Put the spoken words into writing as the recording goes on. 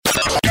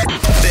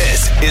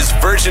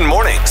Virgin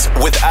Mornings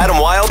with Adam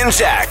Wilde and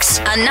Jax.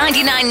 On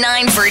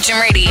 99.9 Virgin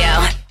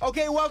Radio.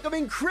 Okay,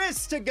 welcoming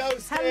Chris to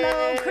Ghosted.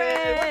 Hello,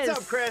 Chris. What's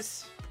up,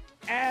 Chris?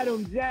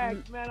 Adam,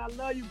 Jax, man, I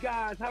love you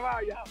guys. How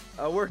are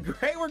y'all? We're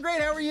great. We're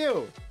great. How are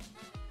you?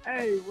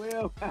 Hey,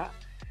 well,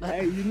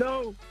 hey, you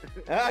know.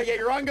 Yeah,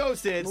 you're on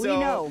Ghosted. We so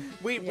know.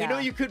 We Yeah. know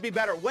you could be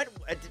better. What?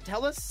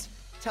 Tell us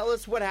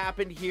what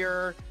happened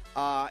here,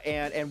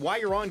 and why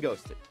you're on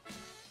Ghosted.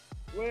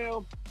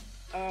 Well,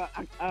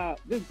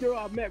 this girl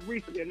I met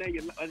recently, her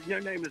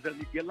name is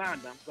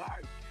Yolanda. I'm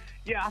sorry.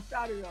 Yeah, I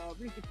started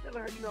recently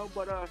telling her,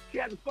 but she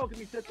hasn't spoken to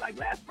me since like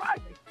last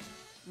Friday.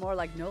 More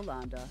like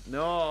Nolanda.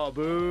 No,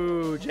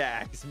 boo,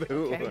 Jax,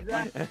 boo.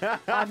 Okay.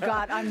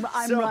 I'm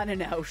So,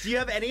 running out. Do you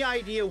have any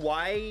idea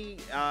why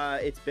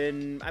it's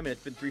been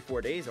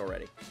 3-4 days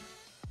already?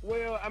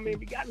 Well, I mean,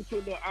 we got into a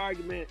little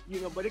argument,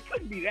 but it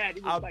couldn't be that.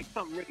 It was like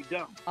something really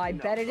dumb. I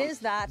bet it is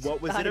that.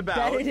 What was it I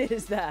about? bet it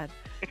is that.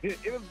 It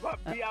was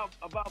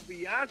about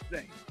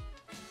Beyonce.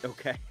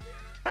 Okay.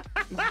 It's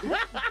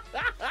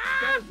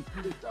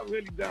something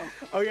really dumb.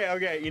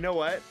 Okay. You know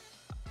what?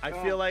 I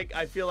feel like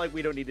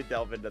we don't need to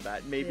delve into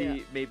that.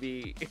 Maybe.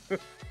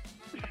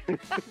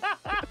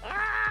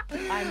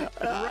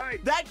 Right.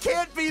 That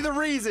can't be the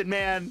reason,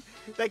 man.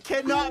 That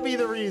cannot be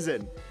the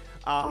reason.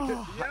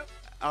 Yep.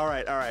 All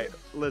right.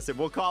 Listen,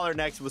 we'll call her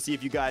next. We'll see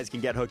if you guys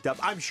can get hooked up.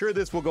 I'm sure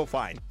this will go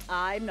fine.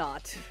 I'm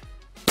not.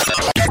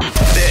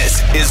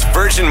 This is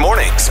Virgin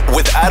Mornings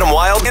with Adam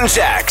Wilde and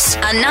Jax.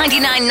 On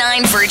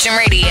 99.9 Virgin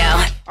Radio.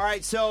 All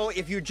right, so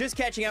if you're just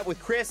catching up with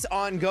Chris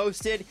on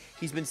Ghosted,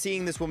 he's been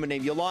seeing this woman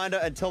named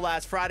Yolanda until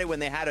last Friday when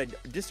they had a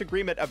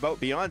disagreement about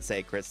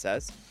Beyonce, Chris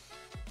says.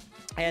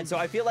 And so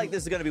I feel like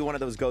this is going to be one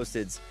of those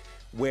Ghosteds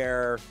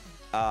where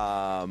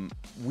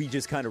we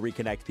just kind of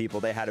reconnect people.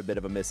 They had a bit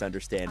of a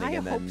misunderstanding. I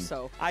and then hope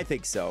so. I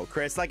think so,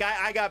 Chris. Like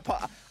I'm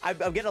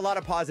getting a lot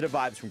of positive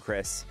vibes from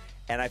Chris,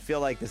 and I feel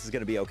like this is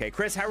going to be okay.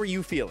 Chris, how are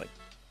you feeling?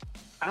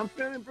 I'm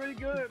feeling pretty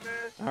good,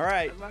 man. All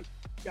right.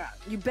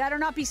 You better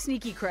not be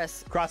sneaky,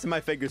 Chris. Crossing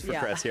my fingers for Yeah.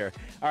 Chris here.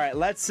 All right,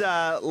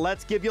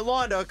 let's give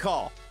Yolanda a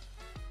call.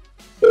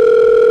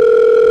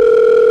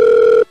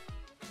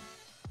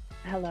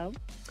 Hello.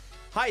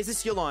 Hi, is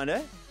this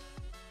Yolanda?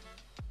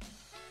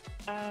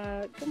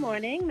 Good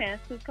morning. Mass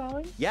is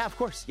calling. Yeah, of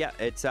course. Yeah,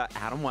 it's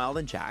Adam Wilde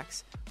and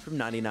Jax from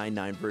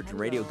 99.9 Virgin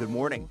Radio. Good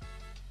morning.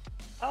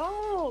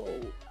 Oh,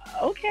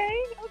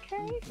 okay.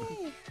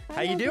 Hey.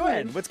 How you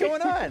doing? What's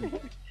going on?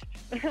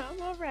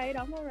 I'm all right.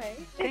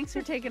 Thanks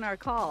for taking our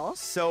call.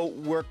 So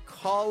we're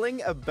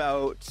calling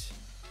about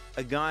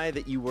a guy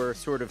that you were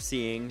sort of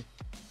seeing.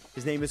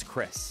 His name is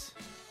Chris.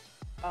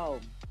 Oh,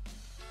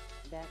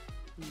 that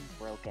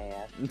broke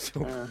ass.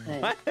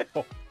 What?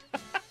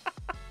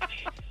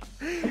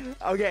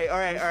 Okay, all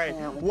right.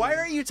 Why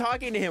are you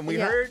talking to him? We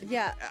heard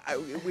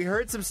we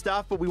heard some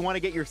stuff, but we want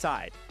to get your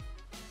side.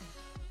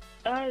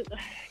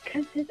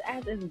 Because his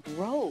ass is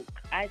broke.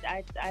 I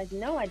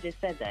know I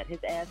just said that. His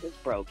ass is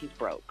broke. He's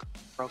broke.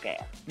 Broke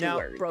ass. Now- Two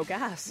words. Broke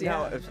ass.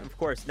 Now, Yeah. of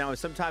course,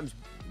 sometimes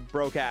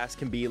broke ass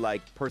can be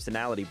like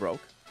personality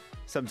broke.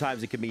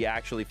 Sometimes it can be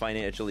actually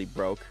financially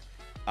broke.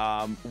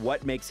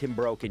 What makes him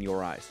broke in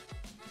your eyes?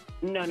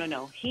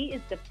 No. He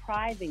is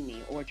depriving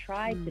me or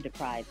tried to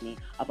deprive me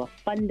of a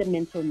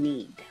fundamental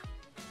need.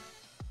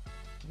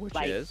 Which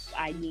Like, is?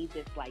 I need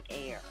this like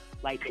air.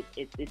 Like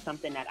it's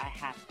something that I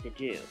have to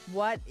do.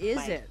 What is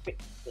Like,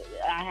 it?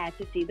 I had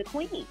to see the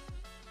queen.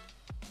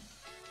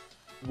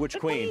 Which The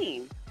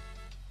queen?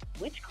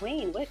 Which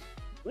queen? Which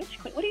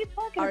queen? What are you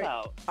talking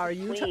about? Are The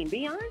you queen?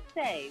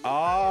 Beyonce.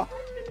 Oh. What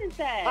question is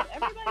that?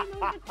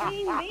 Everybody knows the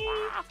queen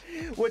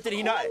bee. What did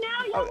he not?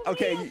 now y'all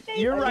Okay, Beyonce.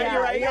 you're right. Yeah,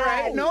 You're right. You're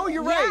yeah. right. No,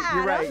 you're Yeah, right.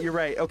 You're right. Adam. You're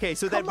right. Okay,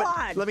 so then, Come but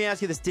on. let me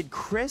ask you this: did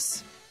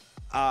Chris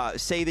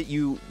say that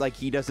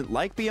he doesn't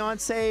like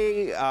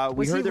Beyonce? We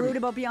Was heard he there- rude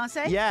about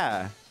Beyonce?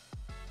 Yeah.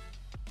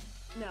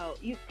 No,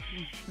 you.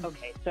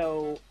 Okay,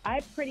 so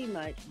I pretty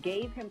much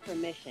gave him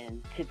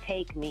permission to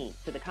take me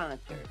to the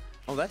concert,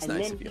 Oh, that's and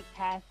nice then of you. he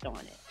passed on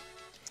it.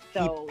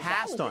 So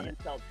passed that on was it? an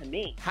insult to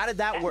me. How did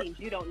that work? means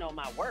you don't know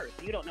my worth.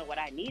 You don't know what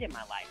I need in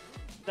my life.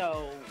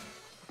 So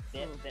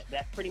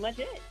that's pretty much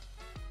it.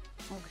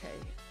 Okay.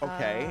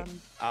 Okay.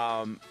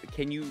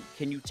 Can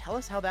you tell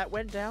us how that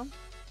went down?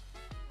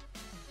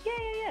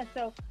 Yeah.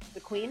 So the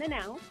Queen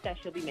announced that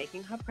she'll be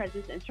making her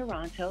presence in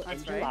Toronto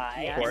That's in right.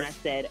 July. Yes. And Of I course.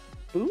 said,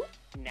 boop,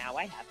 now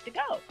I have to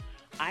go.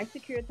 I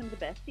secured some of the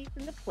best seats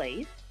in the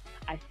place.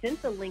 I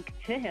sent the link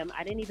to him.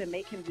 I didn't even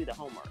make him do the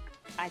homework.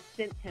 I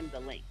sent him the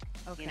link.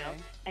 Okay. You know?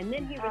 And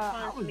then he I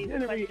responds to was me with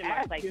generally question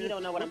marks like, asking you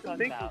don't know what I'm the talking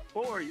link about.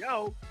 was for.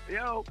 Yo,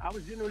 I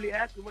was generally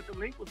asking what the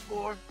link was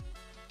for.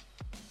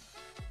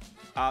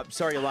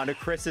 Sorry, Yolanda.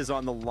 Chris is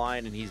on the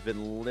line and he's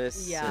been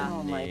listening. Yeah.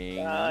 Oh, my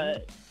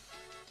God.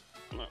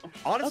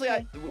 Honestly,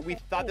 Okay. we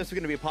thought this was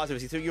going to be a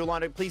positive. So,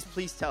 Yolanda, please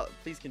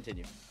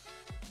continue.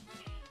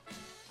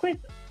 Chris,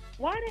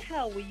 why the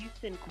hell will you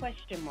send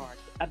question marks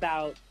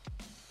about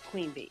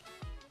Queen Bee?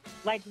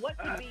 Like, what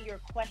could be your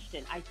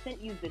question? I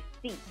sent you the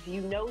seats.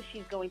 You know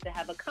she's going to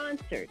have a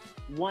concert.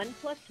 1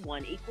 +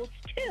 1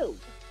 = 2.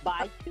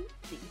 Buy 2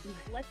 seats.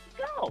 Let's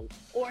go.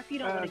 Or if you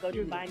don't want to go,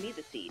 excuse just buy me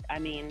the seat. I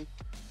mean,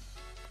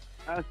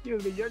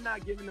 Excuse me, you're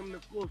not giving them the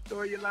full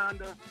story,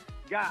 Yolanda.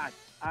 Guys,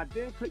 I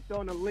then clicked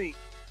on a link,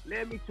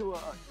 led me to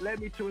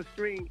a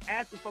string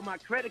asking for my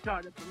credit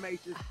card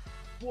information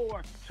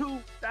for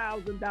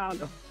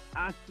 $2,000.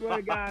 I swear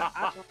to God,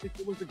 I thought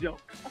this was a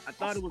joke. I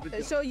thought it was a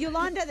joke. So,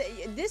 Yolanda,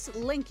 this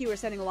link you were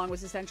sending along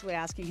was essentially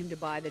asking him to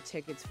buy the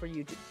tickets for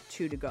you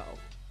two to go.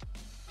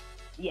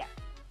 yes,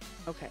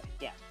 Okay.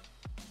 yes.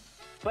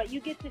 But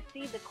you get to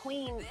see the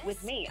queen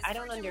with me. I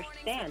don't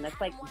understand. That's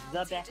like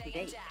the best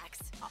date.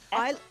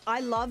 I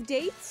love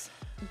dates,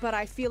 but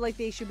I feel like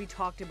they should be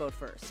talked about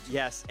first.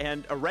 Yes,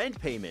 and a rent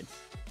payment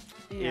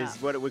Yeah. is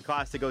what it would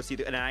cost to go see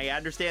and I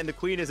understand the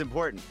Queen is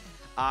important.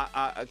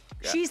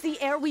 She's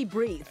the air we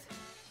breathe.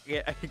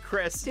 Yeah,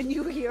 Chris. Didn't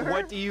you hear her?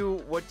 What do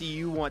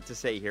you want to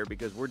say here?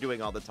 Because we're doing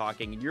all the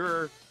talking and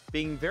you're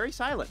being very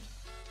silent.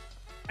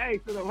 Hey,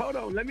 so hold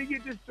on. Let me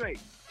get this straight.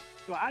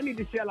 So I need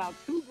to shell out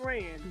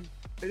 $2,000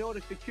 in order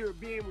to secure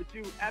being with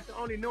you after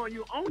only knowing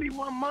you only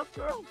 1 month,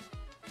 girl.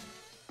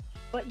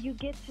 But you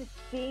get to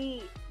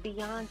see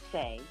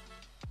Beyonce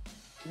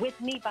with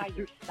me by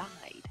your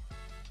side.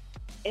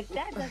 If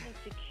that doesn't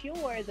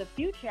secure the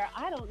future,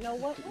 I don't know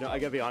what will. No, I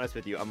gotta be honest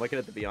with you. I'm looking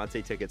at the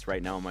Beyonce tickets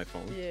right now on my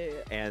phone. Yeah.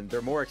 And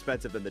they're more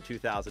expensive than the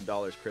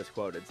 $2,000 Chris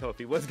quoted. So if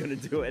he was gonna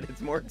do it,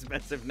 it's more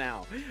expensive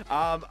now.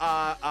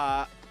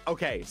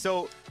 Okay,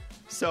 so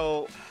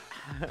so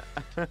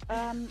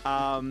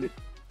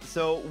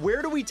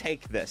where do we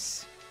take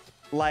this?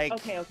 Like,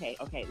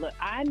 Okay. Look,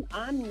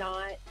 I'm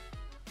not.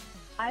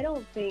 I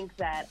don't think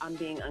that I'm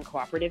being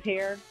uncooperative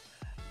here.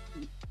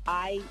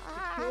 I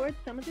secured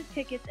some of the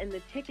tickets, and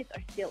the tickets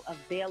are still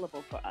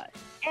available for us.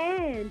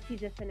 And she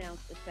just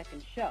announced a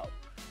second show.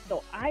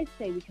 So I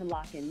say we can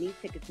lock in these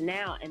tickets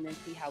now and then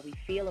see how we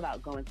feel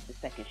about going to the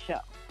second show.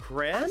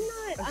 Chris?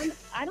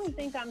 I don't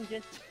think I'm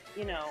just,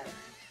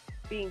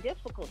 being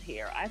difficult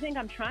here. I think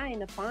I'm trying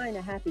to find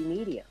a happy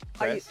medium.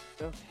 Chris?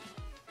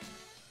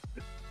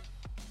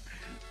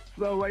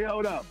 So wait,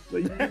 hold up. So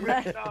you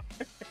really thought,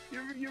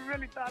 you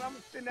really thought I'm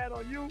gonna spend that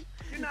on you?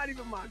 You're not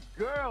even my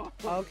girl.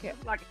 Okay.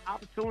 It's like an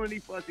opportunity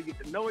for us to get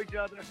to know each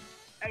other.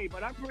 Hey,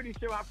 but I'm pretty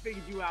sure I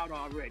figured you out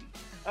already.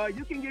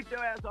 You can get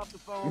your ass off the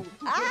phone.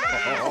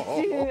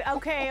 Dude,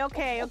 okay.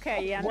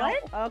 Yeah.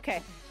 What? No,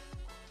 okay.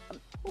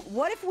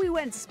 What if we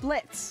went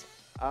splits?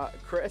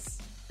 Chris?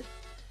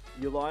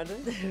 Yolanda?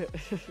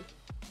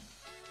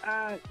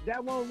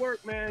 That won't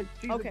work, man.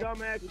 She's Okay. a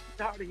dumbass. She's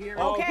hard to hear.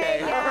 Okay.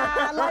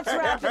 Yeah, let's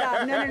wrap it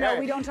up. No.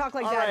 We don't talk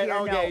like All that right, here.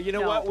 okay. No, You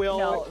know no, what?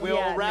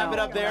 We'll wrap it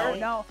up there.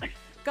 No.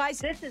 Guys,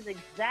 This is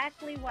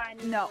exactly why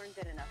you No. weren't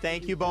good enough.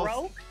 Thank You you both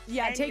broke,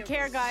 yeah, and take you're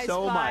care, guys.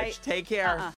 So Bye. much. Take care.